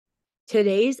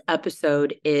Today's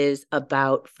episode is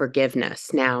about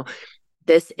forgiveness. Now,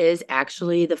 this is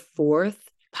actually the fourth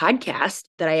podcast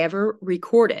that I ever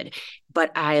recorded,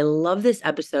 but I love this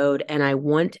episode and I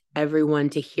want everyone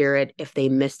to hear it if they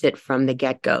missed it from the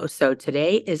get-go. So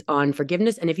today is on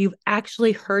forgiveness. And if you've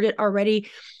actually heard it already,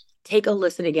 take a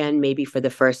listen again, maybe for the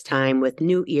first time with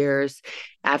new ears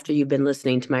after you've been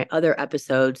listening to my other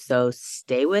episodes. So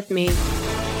stay with me.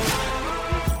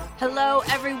 Hello,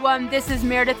 everyone. This is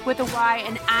Meredith with a Y,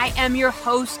 and I am your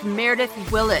host,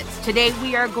 Meredith Willits. Today,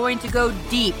 we are going to go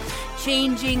deep,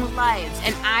 changing lives,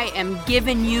 and I am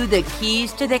giving you the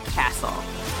keys to the castle.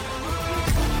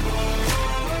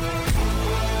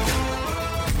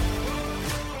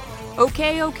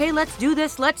 Okay, let's do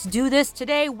this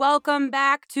today. Welcome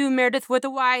back to Meredith with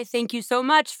a Y. Thank you so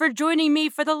much for joining me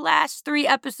for the last 3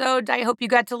 episodes. I hope you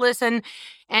got to listen,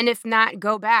 and if not,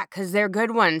 go back, because they're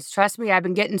good ones. Trust me, I've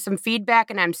been getting some feedback,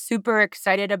 and I'm super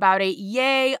excited about it.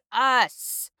 Yay,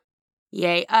 us!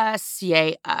 Yay, us,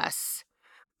 yay, us.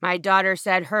 My daughter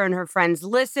said her and her friends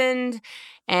listened,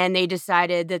 and they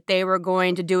decided that they were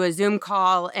going to do a Zoom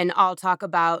call and all talk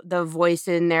about the voice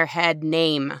in their head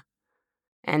name.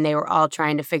 And they were all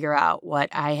trying to figure out what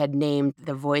I had named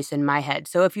the voice in my head.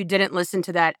 So if you didn't listen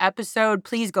to that episode,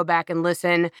 please go back and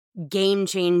listen. Game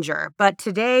changer. But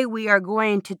today we are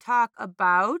going to talk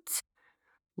about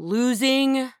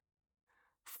losing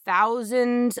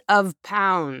thousands of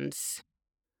pounds.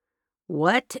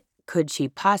 What could she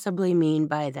possibly mean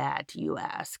by that, you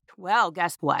ask? Well,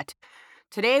 guess what?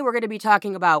 Today we're going to be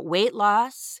talking about weight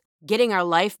loss, getting our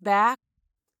life back,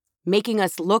 making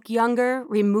us look younger,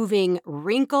 removing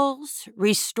wrinkles,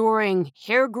 restoring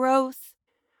hair growth.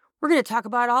 We're going to talk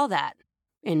about all that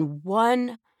in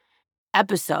one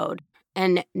episode.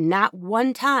 And not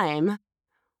one time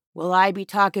will I be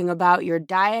talking about your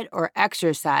diet or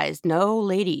exercise. No,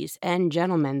 ladies and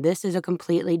gentlemen, this is a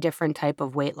completely different type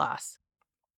of weight loss.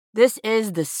 This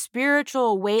is the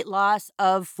spiritual weight loss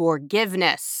of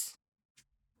forgiveness.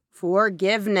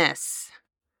 Forgiveness.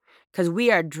 Because we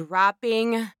are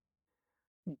dropping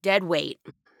dead weight.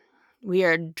 We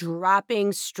are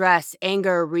dropping stress,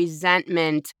 anger,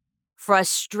 resentment,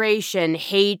 frustration,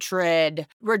 hatred.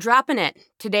 We're dropping it.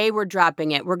 Today, we're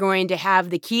dropping it. We're going to have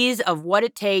the keys of what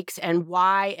it takes and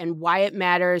why it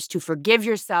matters to forgive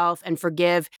yourself and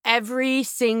forgive every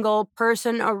single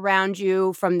person around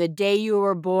you from the day you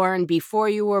were born, before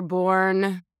you were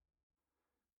born,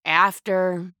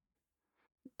 after,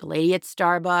 the lady at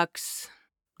Starbucks,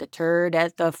 the turd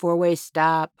at the four-way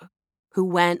stop, who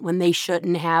went when they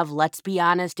shouldn't have. Let's be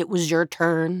honest, it was your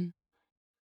turn.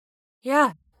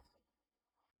 Yeah,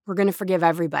 we're going to forgive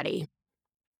everybody.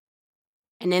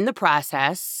 And in the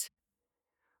process,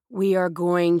 we are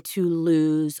going to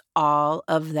lose all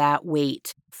of that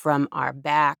weight from our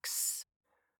backs,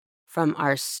 from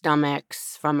our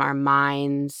stomachs, from our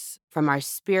minds, from our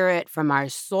spirit, from our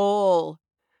soul,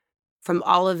 from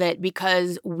all of it,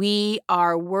 because we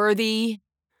are worthy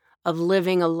of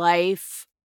living a life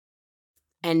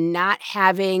and not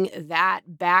having that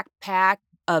backpack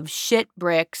of shit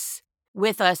bricks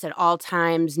with us at all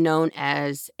times, known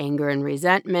as anger and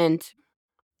resentment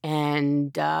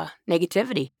and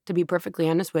negativity, to be perfectly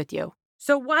honest with you.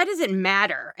 So why does it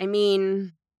matter? I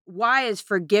mean, why is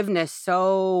forgiveness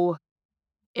so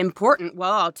important?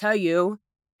 Well, I'll tell you.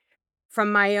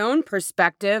 From my own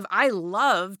perspective, I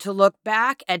love to look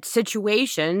back at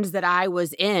situations that I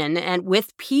was in and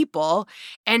with people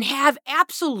and have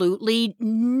absolutely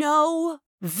no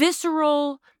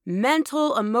visceral,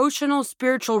 mental, emotional,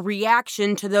 spiritual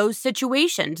reaction to those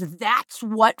situations. That's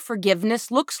what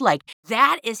forgiveness looks like.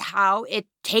 That is how it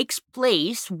takes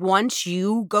place once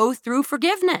you go through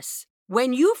forgiveness.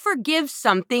 When you forgive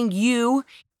something, you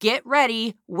get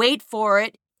ready, wait for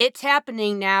it. It's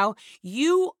happening now.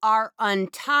 You are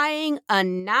untying a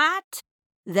knot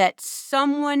that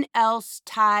someone else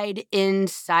tied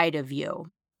inside of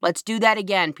you. Let's do that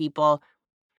again, people.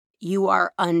 You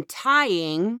are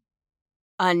untying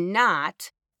a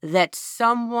knot that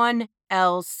someone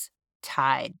else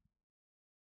tied.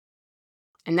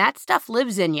 And that stuff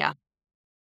lives in you.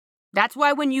 That's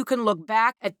why when you can look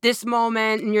back at this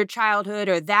moment in your childhood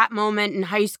or that moment in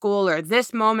high school or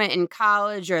this moment in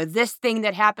college or this thing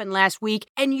that happened last week,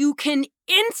 and you can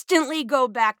instantly go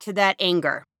back to that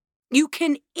anger. You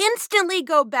can instantly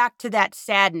go back to that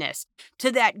sadness, to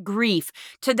that grief,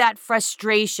 to that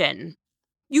frustration.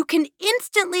 You can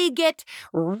instantly get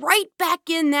right back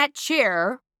in that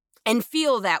chair and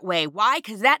feel that way. Why?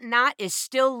 Because that knot is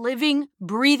still living,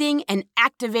 breathing, and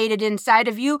activated inside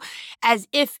of you as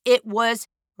if it was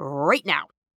right now.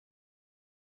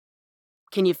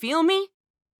 Can you feel me?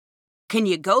 Can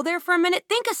you go there for a minute?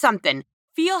 Think of something.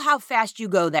 Feel how fast you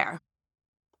go there.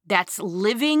 That's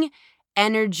living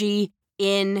energy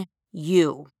in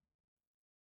you.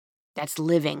 That's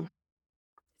living.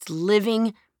 It's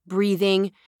living,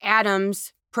 breathing,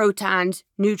 atoms, protons,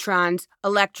 neutrons,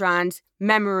 electrons,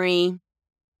 memory,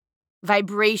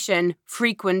 vibration,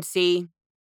 frequency.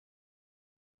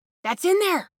 That's in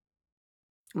there.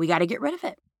 We got to get rid of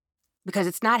it because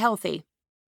it's not healthy.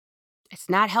 It's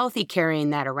not healthy carrying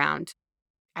that around.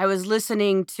 I was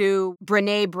listening to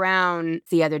Brené Brown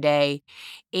the other day,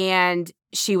 and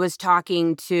she was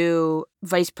talking to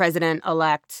Vice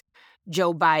President-elect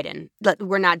Joe Biden.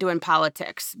 We're not doing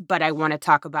politics, but I want to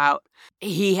talk about,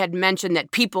 he had mentioned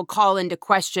that people call into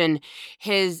question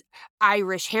his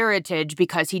Irish heritage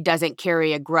because he doesn't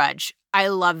carry a grudge. I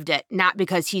loved it, not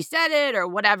because he said it or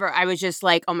whatever. I was just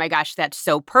like, oh my gosh, that's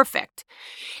so perfect.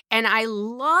 And I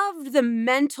loved the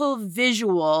mental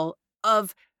visual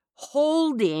of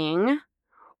holding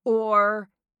or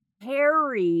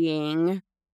carrying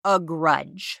a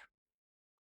grudge.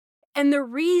 And the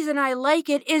reason I like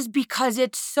it is because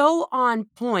it's so on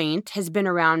point, has been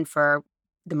around for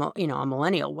a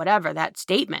millennial, whatever, that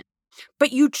statement.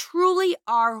 But you truly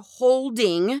are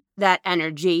holding that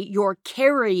energy. You're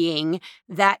carrying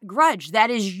that grudge.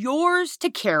 That is yours to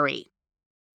carry.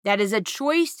 That is a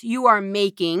choice you are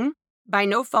making by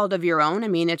no fault of your own. I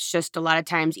mean, it's just a lot of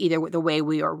times either the way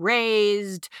we are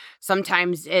raised.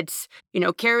 Sometimes it's,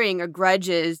 carrying a grudge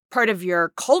is part of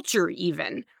your culture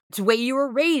even. It's the way you were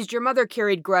raised. Your mother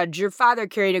carried grudge. Your father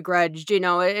carried a grudge.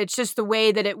 It's just the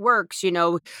way that it works.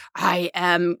 I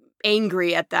am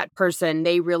angry at that person.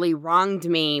 They really wronged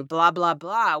me, blah, blah,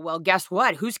 blah. Well, guess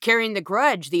what? Who's carrying the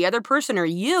grudge? The other person or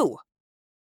you?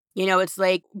 It's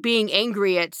like being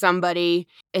angry at somebody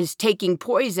is taking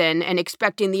poison and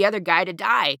expecting the other guy to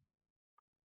die.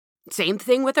 Same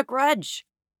thing with a grudge.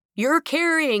 You're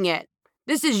carrying it.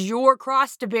 This is your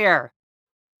cross to bear.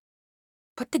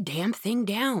 Put the damn thing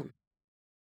down.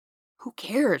 Who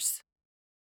cares?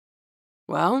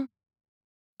 Well,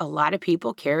 a lot of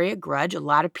people carry a grudge. A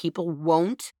lot of people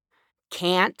won't,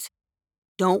 can't,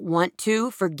 don't want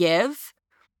to forgive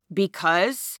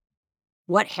because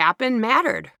what happened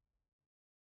mattered.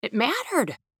 It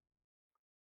mattered.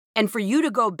 And for you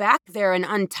to go back there and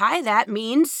untie that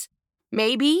means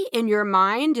maybe in your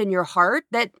mind, in your heart,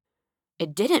 that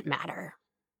it didn't matter.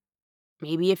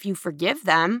 Maybe if you forgive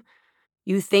them,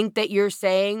 you think that you're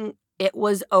saying it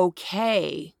was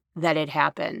okay that it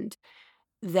happened,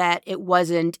 that it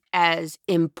wasn't as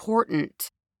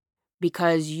important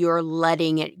because you're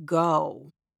letting it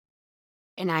go.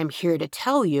 And I'm here to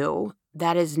tell you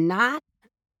that is not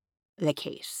the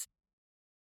case.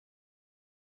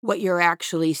 What you're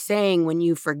actually saying when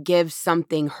you forgive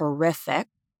something horrific,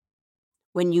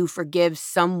 when you forgive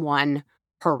someone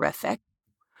horrific,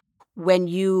 when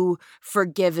you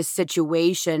forgive a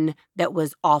situation that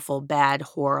was awful, bad,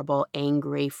 horrible,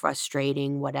 angry,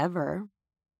 frustrating, whatever,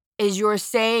 is you're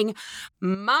saying,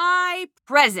 my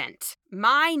present,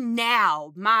 my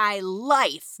now, my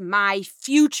life, my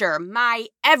future, my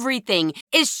everything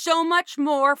is so much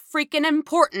more freaking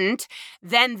important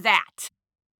than that,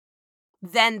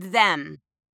 than them,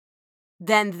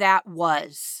 than that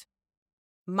was.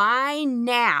 My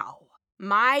now,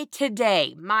 my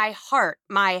today, my heart,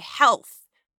 my health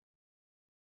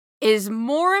is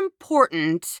more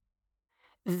important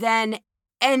than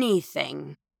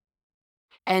anything.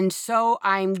 And so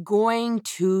I'm going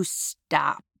to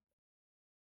stop.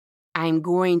 I'm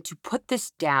going to put this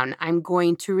down. I'm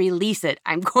going to release it.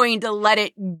 I'm going to let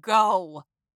it go.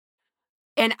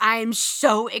 And I'm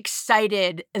so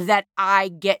excited that I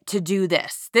get to do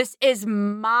this. This is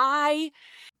my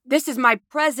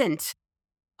present.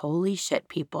 Holy shit,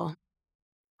 people.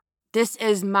 This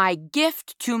is my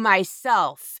gift to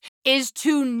myself, is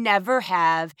to never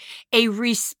have a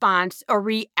response, a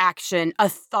reaction, a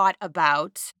thought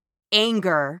about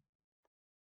anger,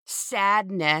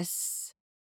 sadness,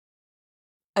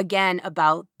 again,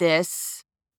 about this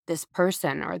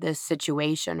person or this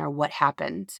situation or what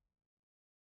happened.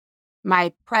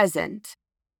 My present,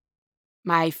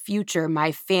 my future,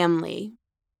 my family,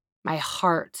 my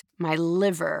heart, my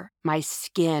liver, my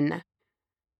skin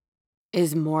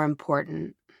is more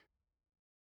important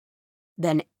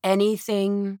than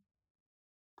anything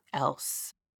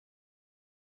else.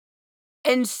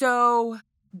 And so,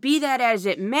 be that as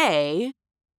it may,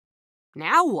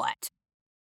 now what?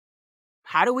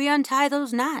 How do we untie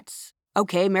those knots?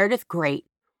 Okay, Meredith, great.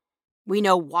 We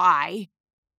know why.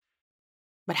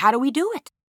 But how do we do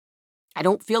it? I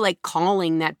don't feel like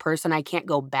calling that person. I can't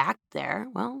go back there.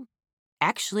 Well,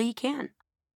 actually, you can.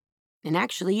 And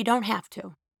actually, you don't have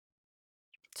to.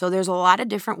 So there's a lot of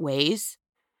different ways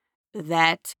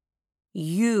that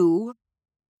you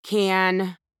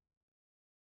can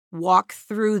walk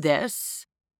through this,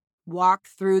 walk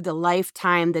through the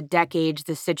lifetime, the decades,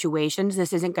 the situations.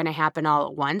 This isn't going to happen all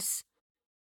at once,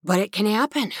 but it can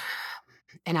happen.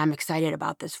 And I'm excited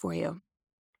about this for you.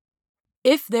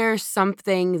 If there's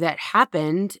something that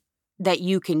happened that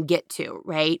you can get to,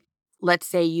 right? Let's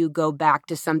say you go back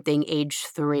to something age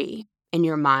 3 in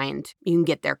your mind. You can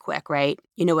get there quick, right?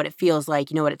 You know what it feels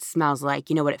like. You know what it smells like.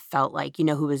 You know what it felt like. You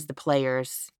know who was the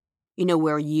players. You know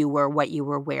where you were, what you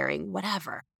were wearing,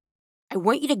 whatever. I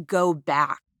want you to go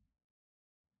back.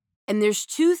 And there's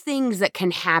 2 things that can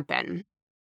happen.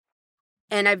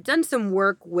 And I've done some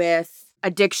work with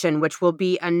addiction, which will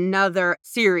be another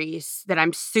series that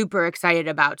I'm super excited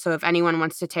about. So if anyone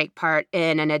wants to take part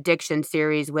in an addiction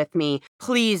series with me,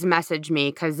 please message me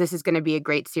because this is going to be a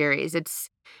great series. It's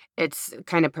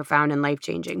kind of profound and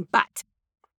life-changing. But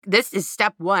this is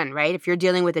step 1, right? If you're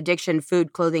dealing with addiction,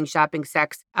 food, clothing, shopping,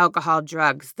 sex, alcohol,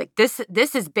 drugs, like this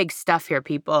is big stuff here,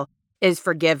 people, is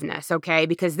forgiveness, okay?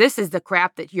 Because this is the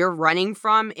crap that you're running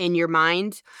from in your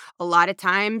mind. A lot of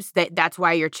times that's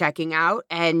why you're checking out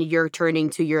and you're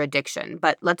turning to your addiction.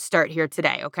 But let's start here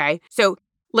today, okay? So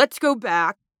let's go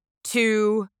back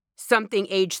to something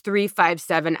age 3, 5,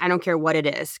 7. I don't care what it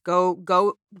is. Go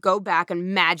back and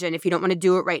imagine. If you don't want to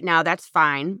do it right now, that's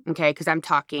fine, okay? Because I'm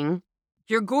talking.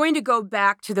 You're going to go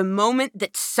back to the moment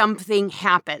that something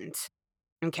happened,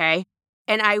 okay?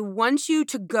 And I want you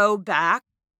to go back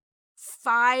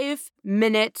 5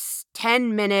 minutes,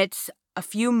 10 minutes, a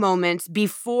few moments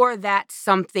before that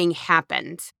something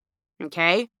happened,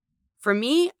 okay? For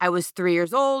me, I was 3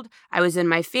 years old. I was in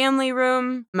my family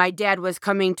room. My dad was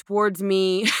coming towards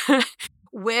me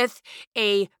with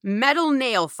a metal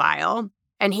nail file,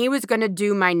 and he was going to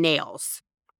do my nails.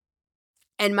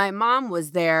 And my mom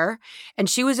was there, and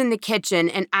she was in the kitchen.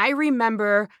 And I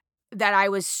remember that I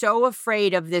was so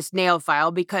afraid of this nail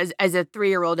file because as a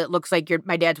 3-year-old, it looks like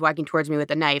my dad's walking towards me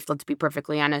with a knife. Let's be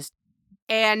perfectly honest.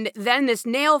 And then this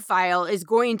nail file is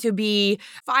going to be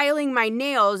filing my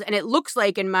nails. And it looks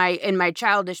like in my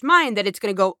childish mind that it's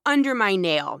going to go under my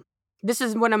nail. This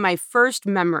is one of my first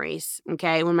memories,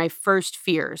 okay? One of my first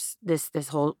fears, this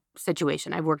whole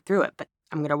situation. I've worked through it, but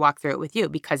I'm going to walk through it with you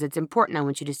because it's important. I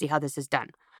want you to see how this is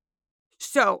done.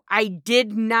 So I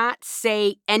did not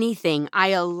say anything. I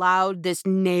allowed this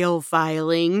nail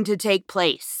filing to take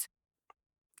place.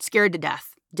 Scared to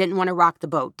death. Didn't want to rock the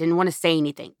boat. Didn't want to say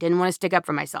anything. Didn't want to stick up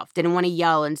for myself. Didn't want to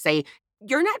yell and say,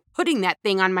 "You're not putting that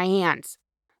thing on my hands."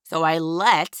 So I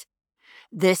let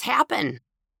this happen.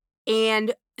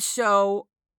 And so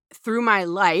through my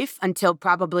life until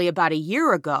probably about a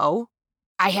year ago,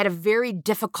 I had a very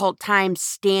difficult time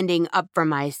standing up for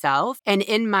myself. And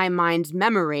in my mind's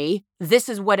memory, this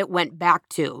is what it went back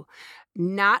to.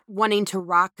 Not wanting to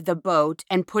rock the boat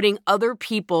and putting other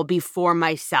people before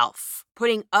myself,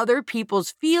 putting other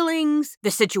people's feelings, the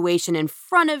situation in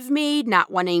front of me, not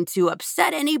wanting to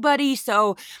upset anybody.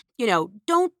 So,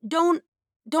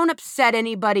 don't upset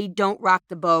anybody. Don't rock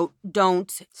the boat.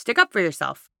 Don't stick up for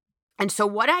yourself. And so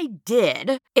what I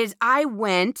did is I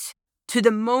went to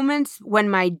the moments when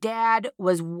my dad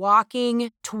was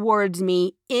walking towards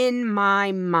me in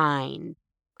my mind.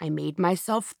 I made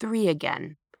myself 3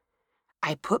 again.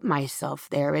 I put myself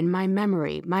there in my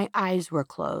memory. My eyes were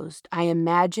closed. I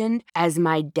imagined as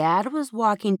my dad was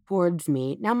walking towards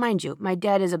me. Now, mind you, my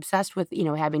dad is obsessed with,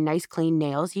 having nice, clean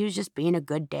nails. He was just being a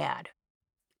good dad.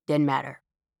 Didn't matter.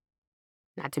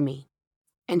 Not to me.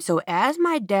 And so as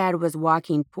my dad was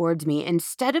walking towards me,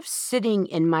 instead of sitting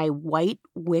in my white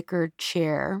wicker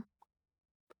chair,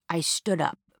 I stood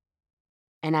up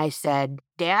and I said,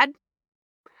 "Dad,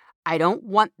 I don't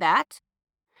want that.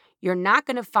 You're not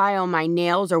going to file my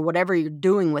nails or whatever you're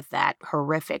doing with that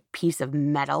horrific piece of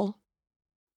metal.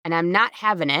 And I'm not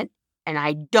having it. And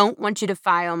I don't want you to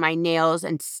file my nails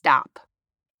and stop."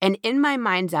 And in my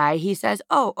mind's eye, he says,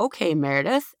 "Oh, okay,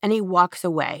 Meredith." And he walks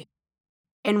away.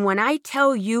 And when I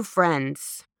tell you,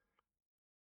 friends,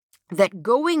 that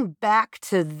going back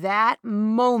to that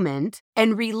moment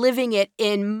and reliving it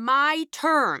in my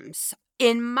terms,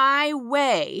 in my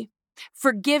way,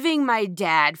 forgiving my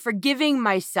dad, forgiving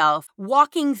myself,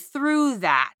 walking through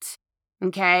that,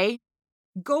 okay?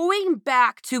 Going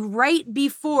back to right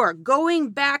before, going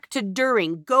back to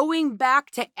during, going back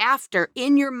to after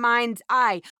in your mind's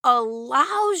eye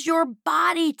allows your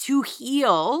body to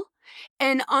heal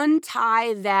and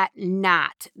untie that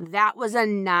knot. That was a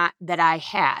knot that I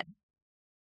had.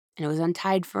 And it was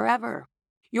untied forever.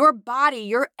 Your body,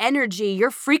 your energy,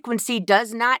 your frequency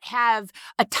does not have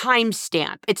a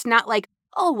timestamp. It's not like,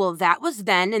 "Oh, well, that was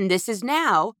then and this is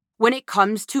now." when it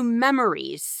comes to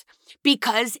memories,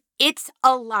 because it's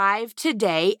alive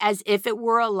today as if it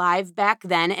were alive back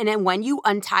then. And then when you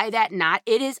untie that knot,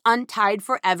 it is untied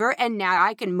forever. And now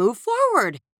I can move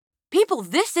forward. People,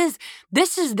 this is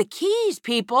the keys,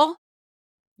 people.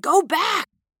 Go back.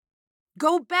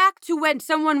 Go back to when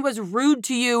someone was rude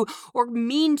to you or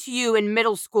mean to you in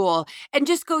middle school and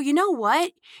just go, you know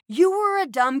what? You were a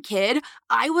dumb kid.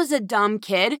 I was a dumb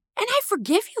kid. And I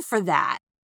forgive you for that.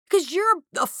 Because you're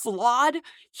a flawed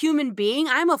human being.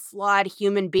 I'm a flawed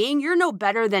human being. You're no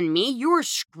better than me. You were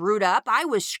screwed up. I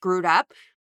was screwed up.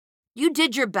 You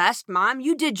did your best, Mom.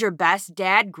 You did your best,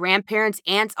 Dad, grandparents,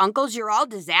 aunts, uncles. You're all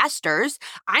disasters.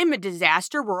 I'm a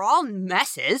disaster. We're all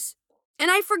messes. And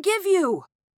I forgive you.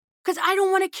 Because I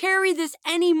don't want to carry this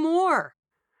anymore.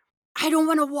 I don't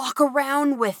want to walk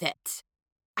around with it.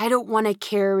 I don't want to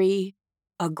carry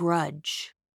a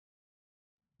grudge.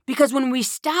 Because when we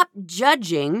stop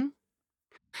judging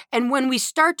and when we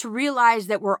start to realize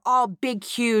that we're all big,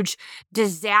 huge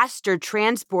disaster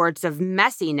transports of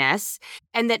messiness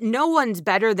and that no one's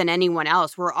better than anyone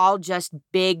else, we're all just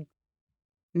big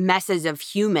messes of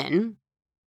human.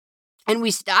 And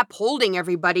we stop holding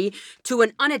everybody to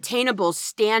an unattainable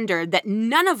standard that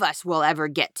none of us will ever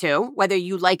get to. Whether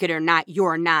you like it or not,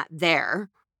 you're not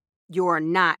there. You're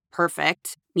not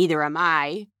perfect. Neither am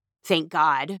I. Thank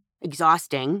God.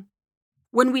 Exhausting.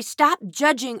 When we stop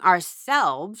judging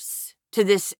ourselves to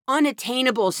this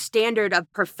unattainable standard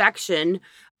of perfection,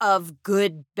 of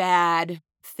good, bad,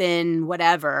 thin,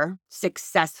 whatever,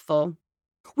 successful,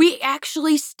 we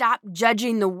actually stop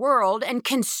judging the world and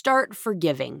can start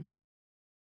forgiving.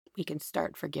 We can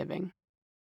start forgiving.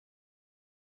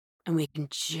 And we can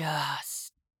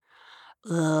just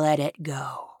let it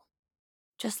go.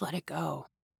 Just let it go.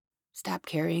 Stop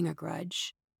carrying a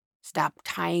grudge. Stop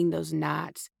tying those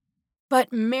knots.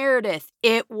 But Meredith,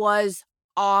 it was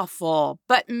awful.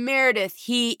 But Meredith,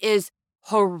 he is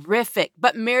horrific.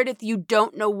 But Meredith, you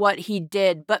don't know what he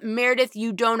did. But Meredith,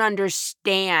 you don't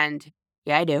understand.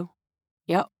 Yeah, I do.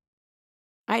 Yep,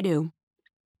 I do.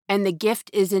 And the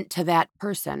gift isn't to that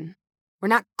person. We're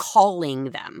not calling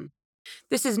them.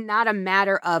 This is not a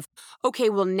matter of,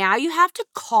 okay, well, now you have to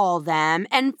call them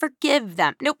and forgive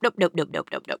them. Nope, nope, nope, nope, nope,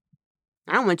 nope, nope.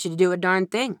 I don't want you to do a darn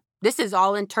thing. This is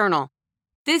all internal.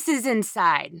 This is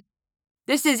inside.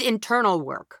 This is internal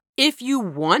work. If you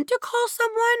want to call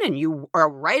someone and you or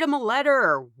write them a letter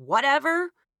or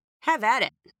whatever, have at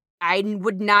it. I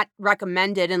would not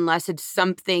recommend it unless it's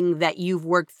something that you've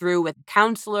worked through with a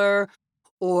counselor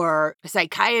or a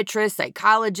psychiatrist,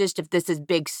 psychologist, if this is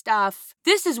big stuff.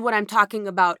 This is what I'm talking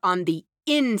about on the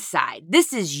inside.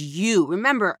 This is you.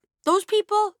 Remember, those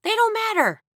people, they don't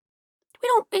matter.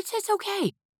 It's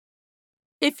okay.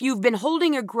 If you've been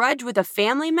holding a grudge with a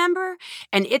family member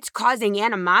and it's causing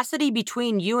animosity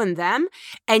between you and them,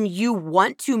 and you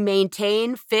want to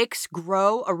maintain, fix,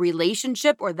 grow a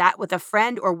relationship or that with a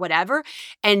friend or whatever,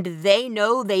 and they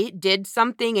know they did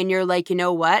something and you're like, you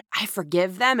know what? I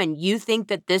forgive them and you think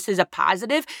that this is a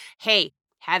positive, hey,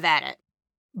 have at it.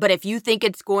 But if you think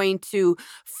it's going to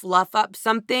fluff up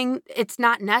something, it's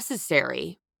not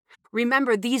necessary.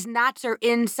 Remember, these knots are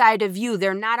inside of you.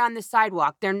 They're not on the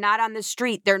sidewalk. They're not on the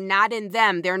street. They're not in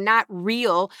them. They're not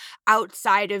real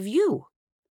outside of you.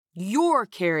 You're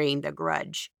carrying the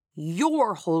grudge.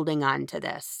 You're holding on to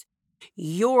this.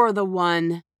 You're the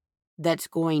one that's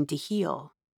going to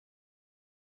heal.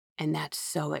 And that's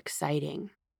so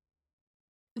exciting.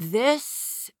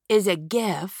 This is a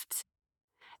gift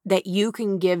that you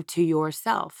can give to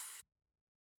yourself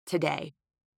today,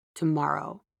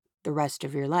 tomorrow, the rest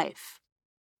of your life.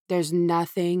 There's no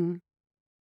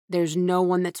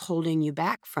one that's holding you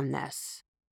back from this.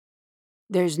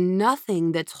 There's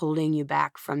nothing that's holding you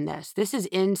back from this. This is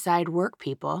inside work,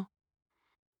 people.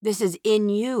 This is in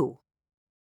you.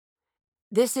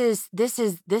 This is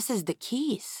the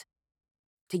keys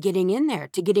to getting in there,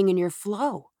 to getting in your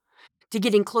flow, to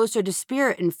getting closer to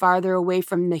spirit and farther away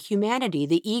from the humanity,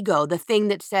 the ego, the thing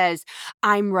that says,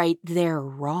 I'm right, they're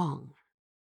wrong.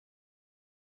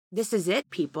 This is it,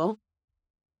 people.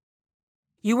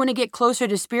 You want to get closer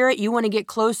to spirit. You want to get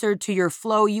closer to your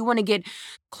flow. You want to get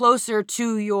closer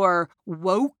to your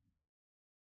woke.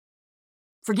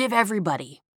 Forgive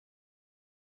everybody.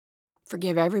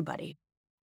 Forgive everybody.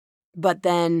 But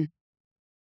then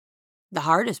the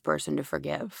hardest person to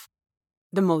forgive,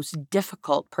 the most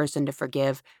difficult person to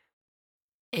forgive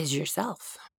is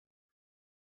yourself.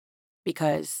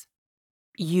 Because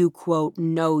you, quote,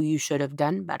 know you should have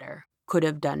done better, could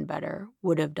have done better,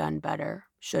 would have done better,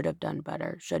 should have done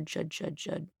better, should.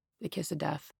 The kiss of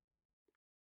death.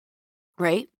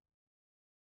 Right?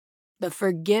 The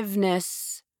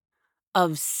forgiveness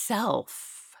of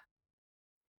self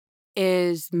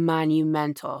is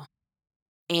monumental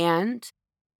and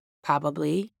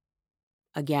probably,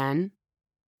 again,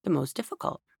 the most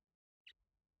difficult.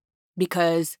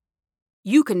 Because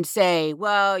you can say,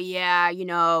 well, yeah,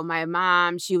 my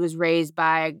mom, she was raised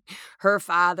by her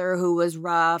father who was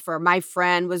rough, or my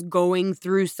friend was going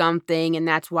through something and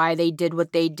that's why they did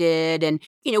what they did. And,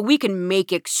 we can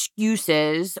make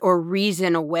excuses or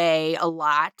reason away a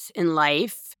lot in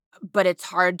life, but it's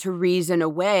hard to reason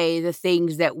away the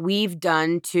things that we've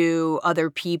done to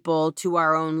other people, to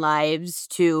our own lives,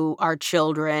 to our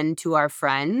children, to our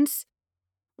friends,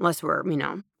 unless we're,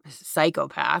 a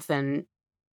psychopath and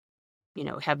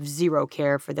have zero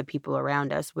care for the people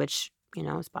around us, which,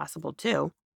 is possible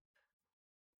too.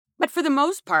 But for the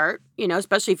most part,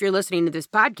 especially if you're listening to this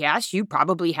podcast, you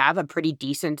probably have a pretty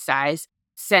decent size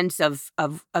sense of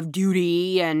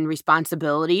duty and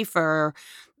responsibility for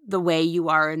the way you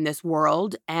are in this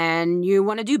world, and you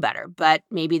want to do better, but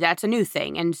maybe that's a new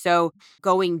thing. And so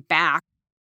going back,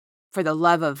 for the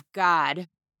love of God,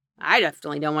 I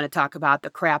definitely don't want to talk about the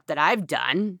crap that I've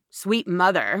done. Sweet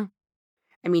mother.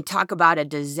 I mean, talk about a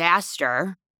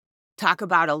disaster. Talk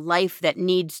about a life that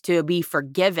needs to be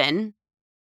forgiven.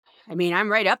 I mean,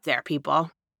 I'm right up there,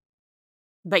 people.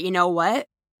 But you know what?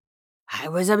 I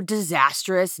was a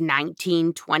disastrous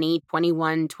 19, 20,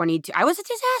 21, 22. I was a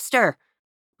disaster.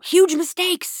 Huge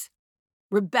mistakes.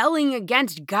 Rebelling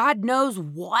against God knows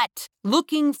what.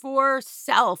 Looking for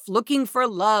self, looking for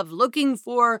love, looking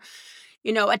for,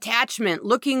 attachment,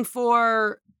 looking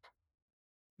for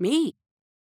me.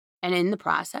 And in the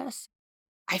process,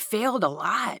 I failed a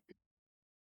lot.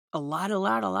 A lot, a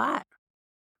lot, a lot.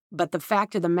 But the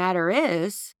fact of the matter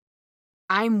is,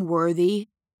 I'm worthy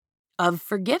of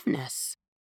forgiveness.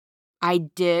 I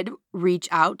did reach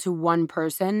out to one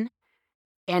person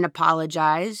and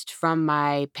apologized from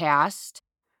my past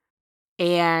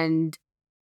and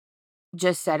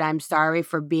just said, I'm sorry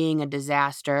for being a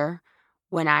disaster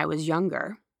when I was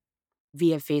younger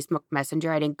via Facebook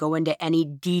Messenger. I didn't go into any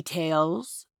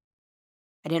details.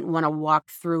 I didn't want to walk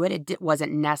through it. It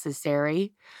wasn't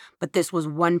necessary. But this was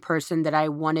one person that I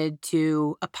wanted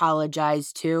to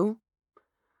apologize to.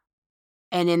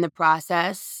 And in the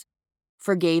process,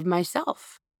 forgave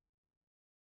myself.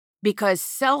 Because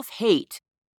self-hate,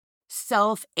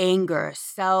 self-anger,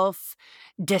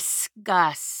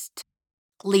 self-disgust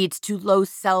leads to low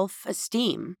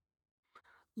self-esteem,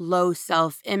 low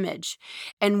self-image.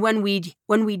 And when we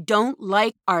don't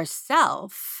like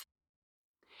ourselves,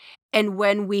 and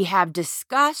when we have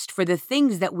disgust for the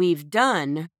things that we've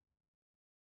done,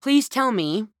 please tell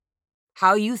me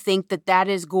how you think that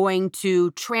is going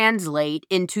to translate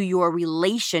into your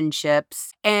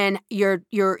relationships and your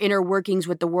inner workings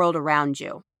with the world around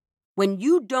you. When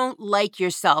you don't like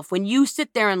yourself, when you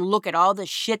sit there and look at all the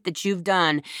shit that you've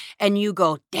done and you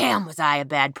go, damn, was I a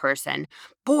bad person?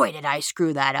 Boy, did I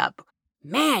screw that up.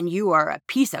 Man, you are a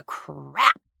piece of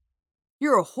crap.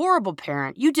 You're a horrible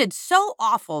parent. You did so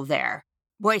awful there.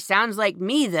 Boy, sounds like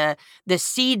me, the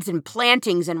seeds and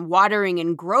plantings and watering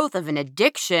and growth of an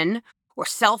addiction or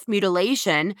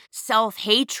self-mutilation,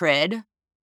 self-hatred,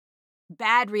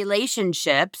 bad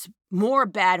relationships, more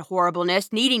bad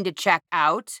horribleness, needing to check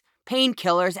out,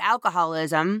 painkillers,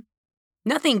 alcoholism.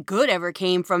 Nothing good ever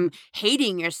came from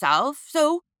hating yourself.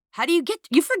 So how do you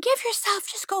forgive yourself?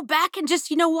 Just go back and just,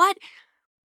 you know what?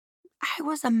 I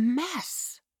was a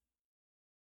mess.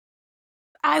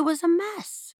 I was a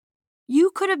mess.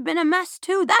 You could have been a mess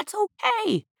too. That's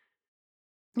okay.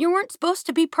 You weren't supposed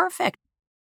to be perfect.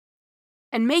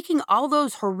 And making all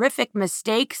those horrific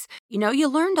mistakes, you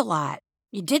learned a lot.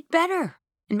 You did better.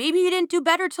 And maybe you didn't do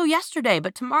better till yesterday,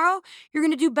 but tomorrow you're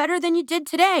going to do better than you did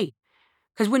today.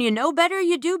 Because when you know better,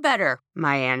 you do better.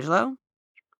 Maya Angelou,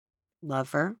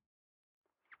 love her,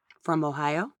 from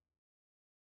Ohio.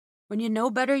 When you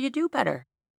know better, you do better.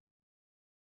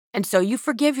 And so you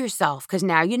forgive yourself because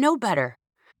now you know better.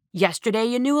 Yesterday,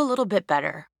 you knew a little bit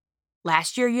better.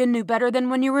 Last year, you knew better than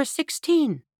when you were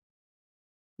 16.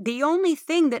 The only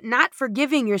thing that not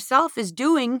forgiving yourself is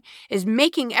doing is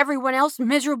making everyone else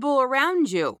miserable around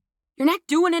you. You're not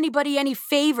doing anybody any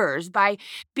favors by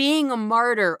being a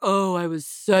martyr. Oh, I was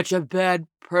such a bad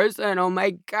person. Oh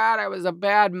my God, I was a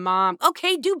bad mom.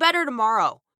 Okay, do better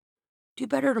tomorrow. Do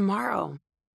better tomorrow.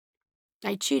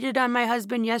 I cheated on my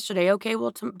husband yesterday. Okay,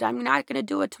 well, I'm not going to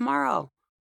do it tomorrow.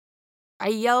 I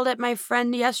yelled at my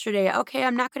friend yesterday. Okay,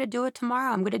 I'm not going to do it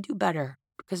tomorrow. I'm going to do better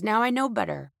because now I know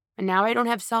better. And now I don't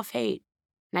have self-hate.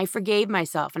 And I forgave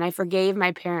myself and I forgave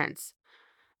my parents.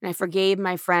 And I forgave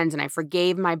my friends and I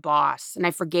forgave my boss. And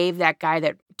I forgave that guy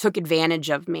that took advantage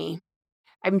of me.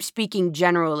 I'm speaking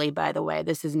generally, by the way.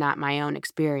 This is not my own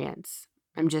experience.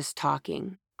 I'm just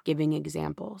talking, giving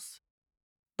examples.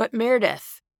 But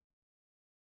Meredith,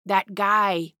 that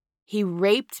guy, he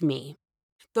raped me.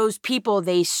 Those people,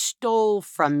 they stole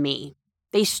from me.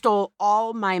 They stole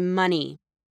all my money.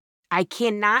 I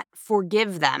cannot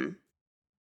forgive them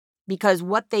because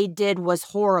what they did was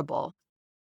horrible.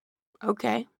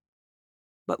 Okay.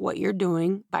 But what you're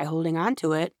doing by holding on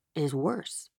to it is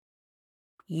worse.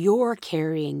 You're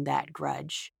carrying that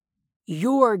grudge.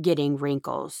 You're getting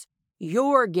wrinkles.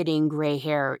 You're getting gray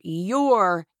hair.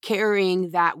 You're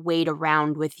carrying that weight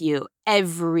around with you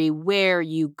everywhere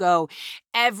you go,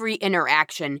 every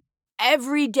interaction,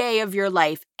 every day of your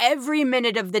life, every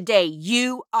minute of the day.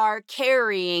 You are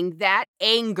carrying that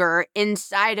anger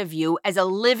inside of you as a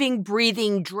living,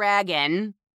 breathing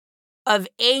dragon of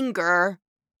anger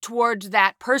towards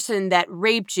that person that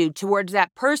raped you, towards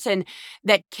that person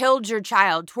that killed your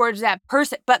child, towards that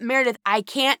person. But Meredith, I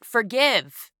can't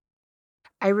forgive.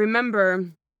 I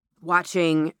remember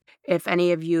watching, if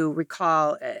any of you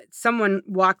recall, someone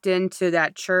walked into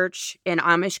that church in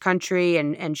Amish country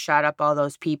and shot up all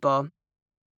those people.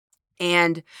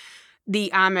 And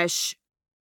the Amish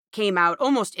came out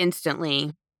almost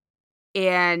instantly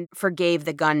and forgave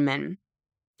the gunman.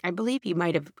 I believe he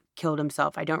might have killed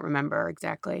himself. I don't remember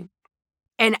exactly.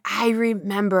 And I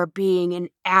remember being in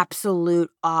absolute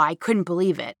awe. I couldn't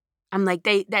believe it. I'm like,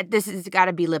 this has got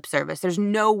to be lip service. There's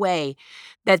no way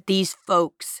that these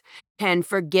folks can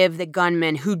forgive the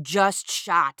gunman who just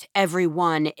shot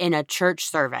everyone in a church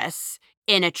service,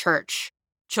 in a church,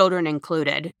 children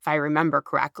included, if I remember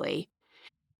correctly.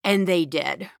 And they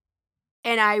did.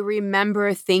 And I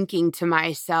remember thinking to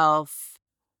myself,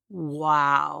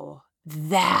 wow,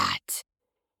 that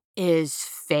is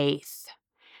faith.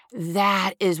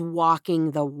 That is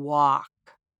walking the walk.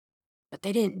 But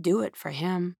they didn't do it for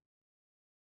him.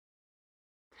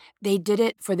 They did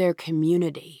it for their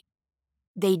community.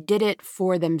 They did it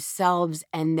for themselves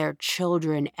and their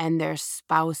children and their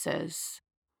spouses.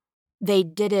 They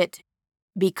did it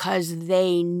because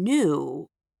they knew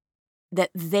that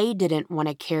they didn't want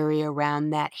to carry around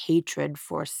that hatred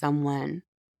for someone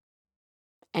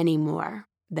any more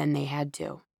than they had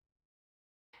to.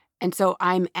 And so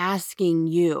I'm asking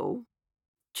you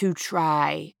to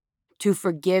try to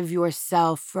forgive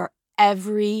yourself for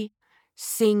every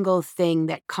single thing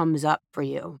that comes up for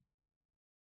you.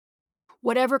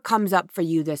 Whatever comes up for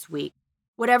you this week,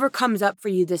 whatever comes up for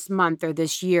you this month or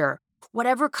this year,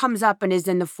 whatever comes up and is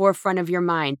in the forefront of your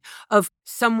mind of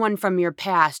someone from your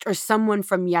past or someone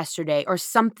from yesterday or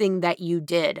something that you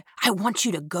did, I want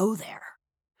you to go there.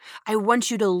 I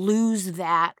want you to lose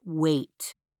that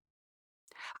weight.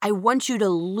 I want you to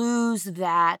lose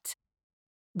that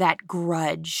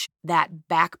grudge, that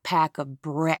backpack of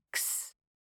bricks,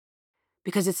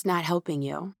 because it's not helping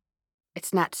you.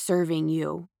 It's not serving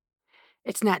you.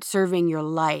 It's not serving your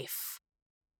life.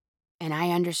 And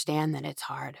I understand that it's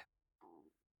hard.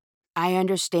 I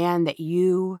understand that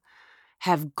you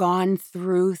have gone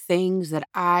through things that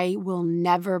I will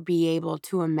never be able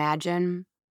to imagine.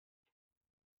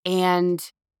 And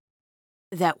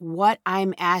that what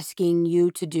I'm asking you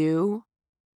to do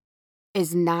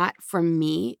is not for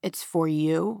me, it's for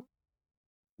you.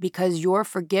 Because your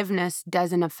forgiveness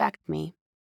doesn't affect me.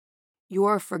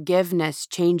 Your forgiveness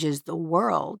changes the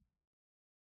world,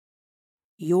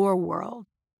 your world,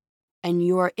 and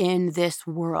you're in this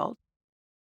world.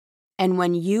 And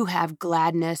when you have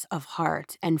gladness of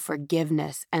heart and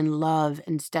forgiveness and love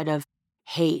instead of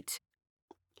hate,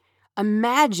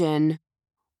 imagine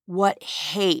what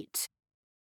hate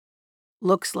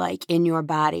looks like in your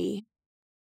body.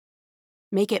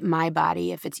 Make it my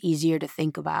body if it's easier to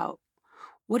think about.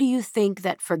 What do you think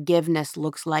that forgiveness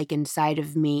looks like inside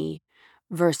of me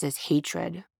versus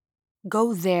hatred?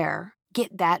 Go there,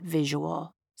 get that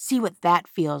visual, see what that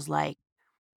feels like.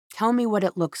 Tell me what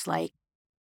it looks like.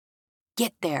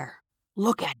 Get there,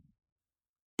 look at it.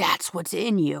 That's what's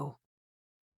in you.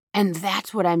 And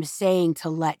that's what I'm saying to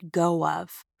let go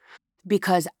of,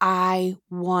 because I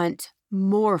want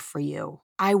more for you.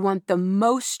 I want the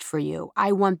most for you.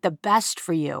 I want the best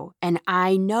for you. And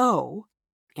I know,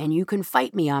 and you can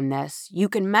fight me on this, you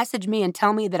can message me and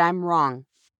tell me that I'm wrong.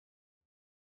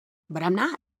 But I'm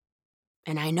not.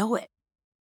 And I know it.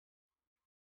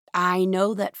 I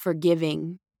know that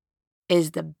forgiving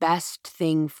is the best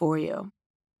thing for you.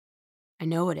 I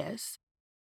know it is.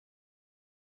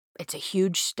 It's a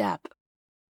huge step.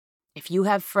 If you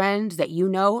have friends that you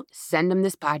know, send them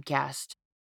this podcast.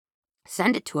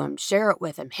 Send it to them. Share it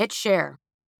with them. Hit share.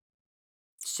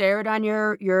 Share it on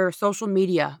your social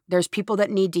media. There's people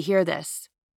that need to hear this.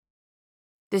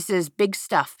 This is big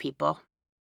stuff, people.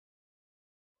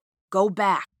 Go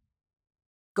back.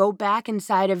 Go back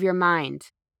inside of your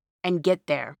mind and get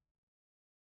there.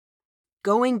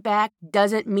 Going back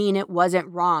doesn't mean it wasn't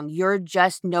wrong. You're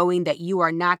just knowing that you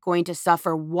are not going to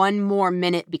suffer one more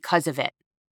minute because of it.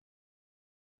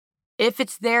 If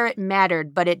it's there, it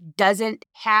mattered, but it doesn't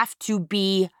have to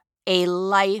be a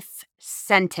life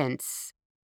sentence.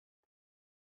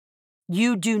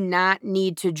 You do not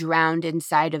need to drown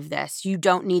inside of this. You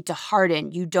don't need to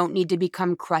harden. You don't need to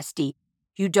become crusty.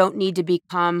 You don't need to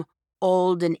become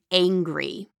old and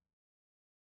angry.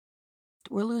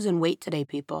 We're losing weight today,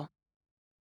 people.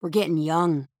 We're getting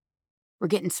young. We're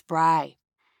getting spry.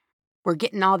 We're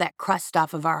getting all that crust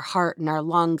off of our heart and our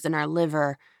lungs and our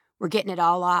liver. We're getting it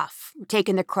all off. We're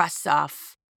taking the crusts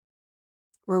off.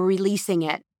 We're releasing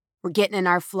it. We're getting in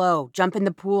our flow. Jump in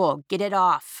the pool. Get it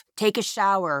off. Take a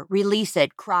shower. Release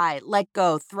it. Cry. Let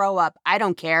go. Throw up. I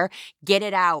don't care. Get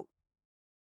it out.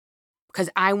 Because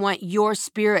I want your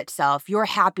spirit self, your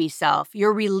happy self,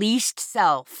 your released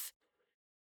self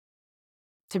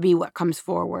to be what comes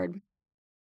forward.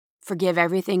 Forgive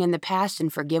everything in the past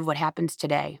and forgive what happens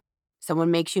today. Someone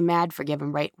makes you mad, forgive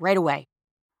them right away.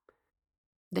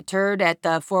 The turd at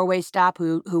the four-way stop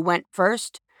who went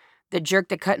first, the jerk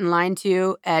that cut in line to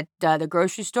you at the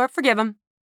grocery store, forgive him.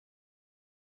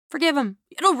 Forgive him.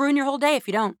 It'll ruin your whole day if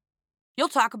you don't. You'll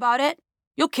talk about it.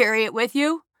 You'll carry it with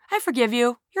you. I forgive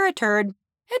you. You're a turd.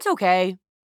 It's okay.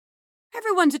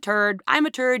 Everyone's a turd. I'm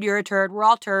a turd. You're a turd. We're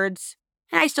all turds.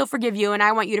 And I still forgive you, and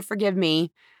I want you to forgive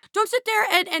me. Don't sit there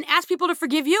and ask people to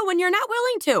forgive you when you're not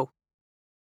willing to.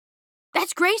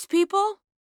 That's grace, people.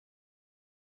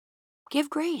 Give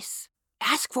grace.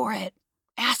 Ask for it.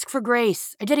 Ask for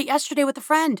grace. I did it yesterday with a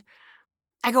friend.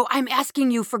 I go, I'm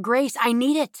asking you for grace. I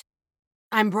need it.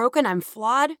 I'm broken. I'm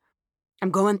flawed.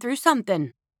 I'm going through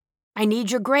something. I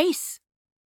need your grace.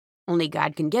 Only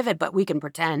God can give it, but we can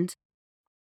pretend.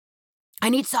 I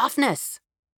need softness.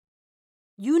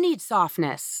 You need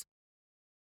softness.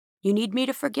 You need me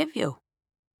to forgive you.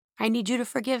 I need you to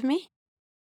forgive me.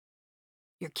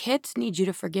 Your kids need you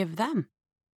to forgive them.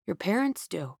 Your parents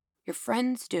do. Your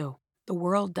friends do. The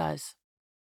world does.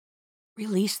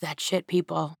 Release that shit,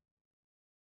 people.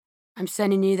 I'm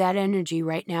sending you that energy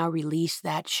right now. Release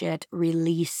that shit.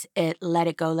 Release it. Let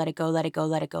it go. Let it go. Let it go.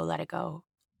 Let it go. Let it go.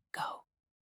 Go.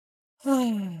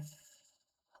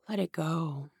 Let it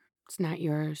go. It's not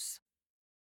yours.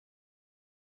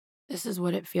 This is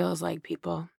what it feels like,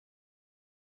 people.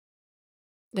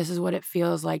 This is what it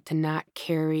feels like to not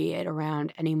carry it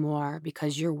around anymore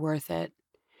because you're worth it.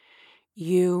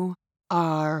 You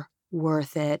are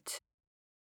worth it.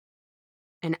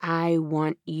 And I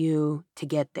want you to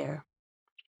get there.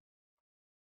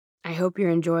 I hope you're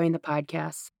enjoying the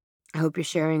podcasts. I hope you're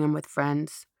sharing them with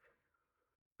friends.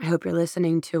 I hope you're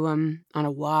listening to them on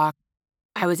a walk.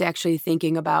 I was actually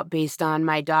thinking about, based on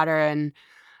my daughter and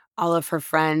all of her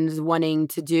friends wanting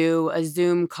to do a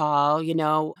Zoom call,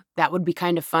 that would be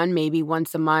kind of fun, maybe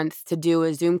once a month to do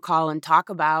a Zoom call and talk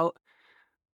about,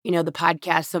 the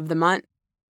podcasts of the month.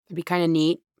 It'd be kind of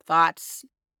neat. Thoughts,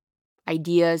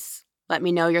 ideas. Let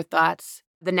me know your thoughts.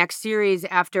 The next series,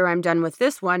 after I'm done with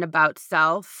this one about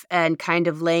self and kind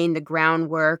of laying the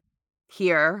groundwork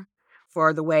here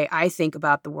for the way I think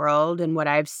about the world and what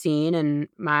I've seen and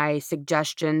my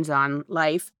suggestions on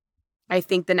life, I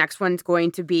think the next one's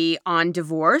going to be on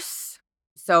divorce.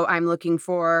 So I'm looking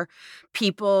for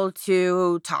people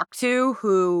to talk to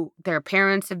who their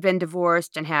parents have been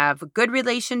divorced and have a good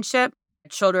relationship.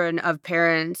 Children of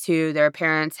parents who their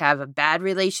parents have a bad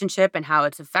relationship and how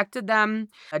it's affected them,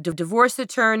 a divorce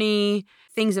attorney,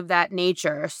 things of that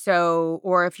nature. So,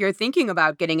 or if you're thinking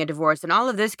about getting a divorce, and all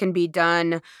of this can be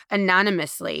done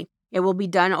anonymously. It will be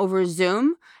done over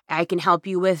Zoom. I can help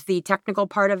you with the technical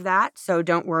part of that, so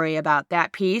don't worry about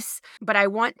that piece. But I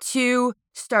want to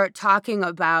start talking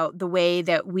about the way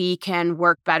that we can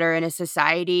work better in a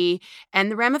society and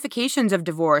the ramifications of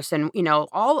divorce and,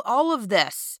 all of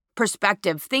this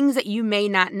perspective, things that you may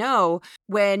not know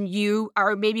when you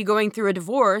are maybe going through a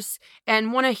divorce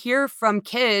and want to hear from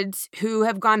kids who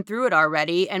have gone through it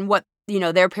already and what,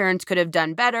 their parents could have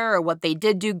done better or what they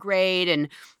did do great and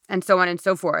so on and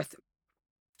so forth.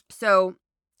 So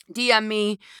DM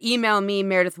me, email me,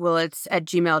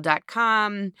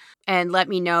 meredithwillits@gmail.com, and let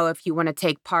me know if you want to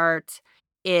take part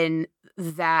in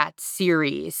that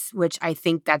series, which I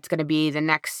think that's going to be the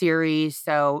next series.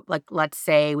 So, let's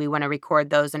say we want to record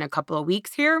those in a couple of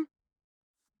weeks here.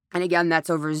 And again, that's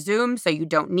over Zoom, so you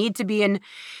don't need to be in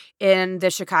the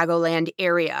Chicagoland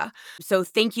area. So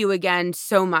thank you again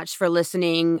so much for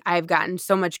listening. I've gotten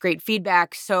so much great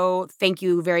feedback. So thank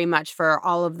you very much for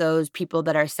all of those people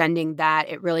that are sending that.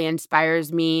 It really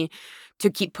inspires me to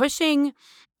keep pushing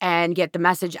and get the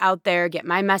message out there, get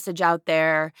my message out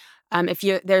there. If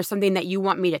there's something that you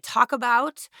want me to talk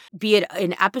about, be it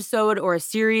an episode or a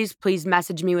series, please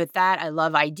message me with that. I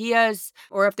love ideas.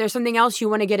 Or if there's something else you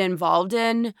want to get involved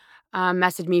in,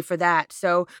 message me for that.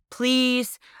 So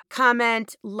please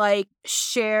comment, like,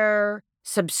 share,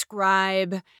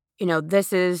 subscribe. You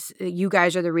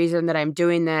guys are the reason that I'm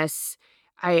doing this.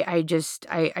 I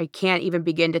can't even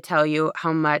begin to tell you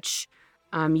how much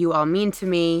you all mean to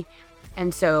me.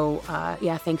 And so,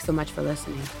 thanks so much for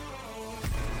listening.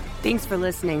 Thanks for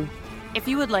listening. If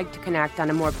you would like to connect on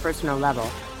a more personal level,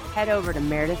 head over to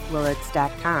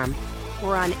meredithwillits.com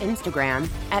or on Instagram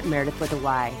at Meredith with a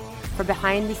Y for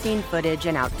behind-the-scene footage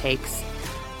and outtakes.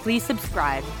 Please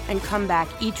subscribe and come back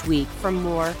each week for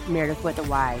more Meredith with a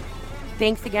Y.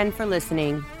 Thanks again for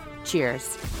listening.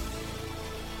 Cheers.